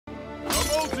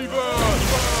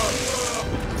multiverse!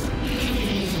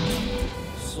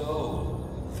 So,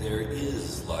 there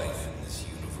is life in this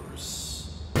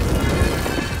universe.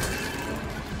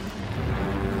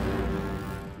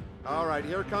 All right,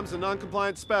 here comes a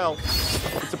non-compliant spell.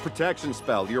 It's a protection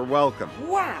spell. You're welcome.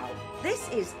 Wow, this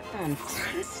is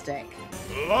fantastic.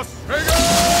 Las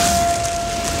Vegas!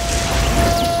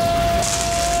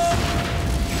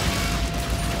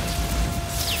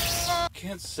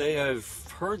 Can't say I've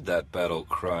heard that battle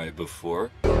cry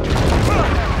before.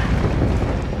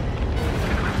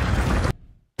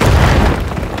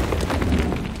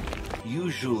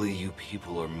 Usually you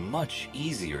people are much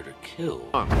easier to kill.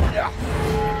 Now!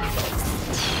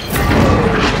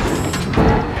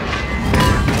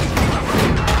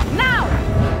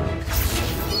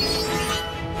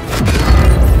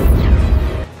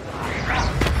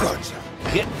 Gotcha.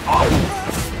 Get off!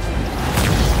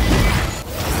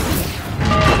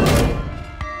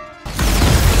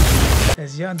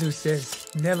 As Yandu says,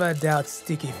 never doubt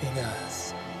sticky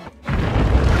fingers.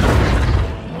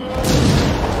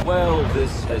 Well,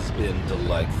 this has been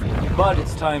delightful, but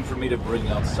it's time for me to bring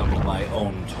out some of my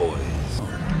own toys.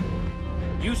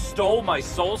 You stole my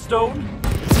soul stone?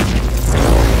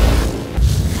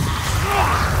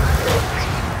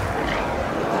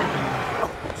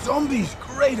 Zombies,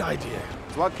 great idea.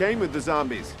 It's what came with the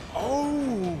zombies.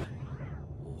 Oh!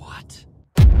 What?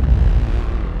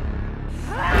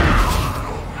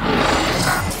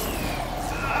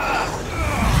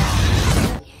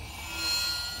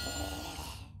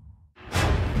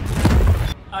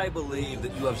 I believe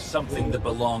that you have something that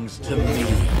belongs to me.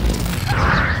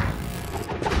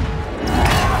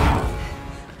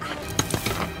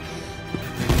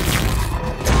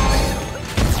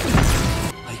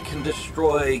 I can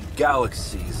destroy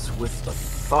galaxies with a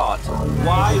thought.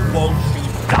 Why won't you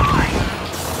die?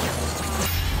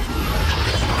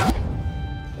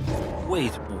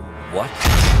 Wait, what?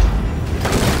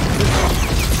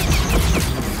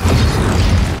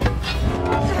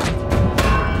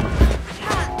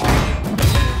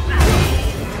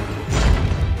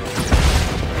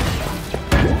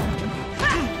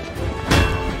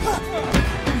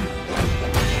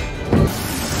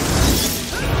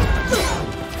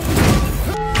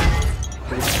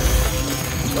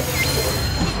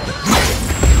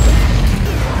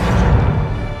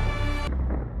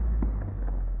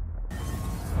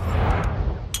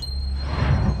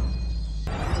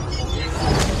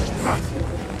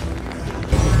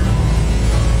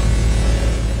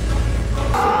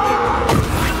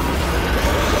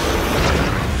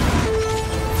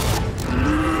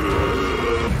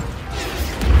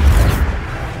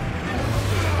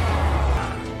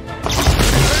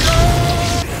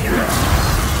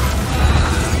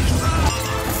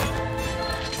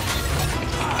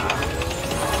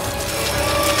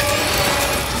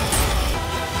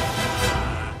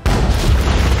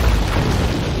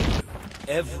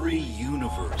 Every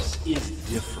universe is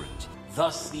different.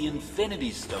 Thus, the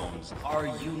Infinity Stones are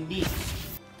unique.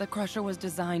 The Crusher was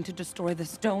designed to destroy the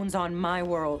stones on my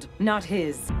world, not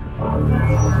his.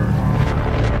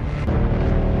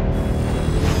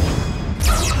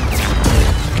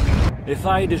 If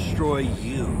I destroy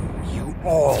you, you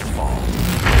all fall.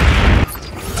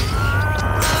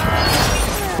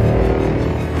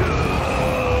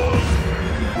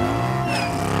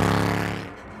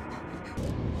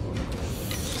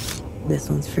 This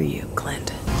one's for you,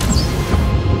 Clint.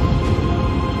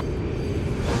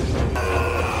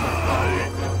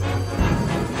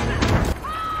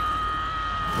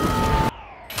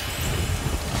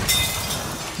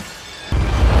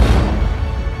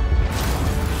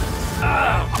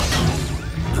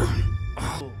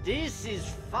 This is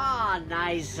far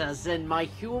nicer than my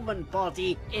human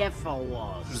body ever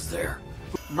was. Who's there?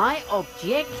 My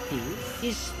objective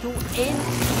is to end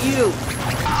you.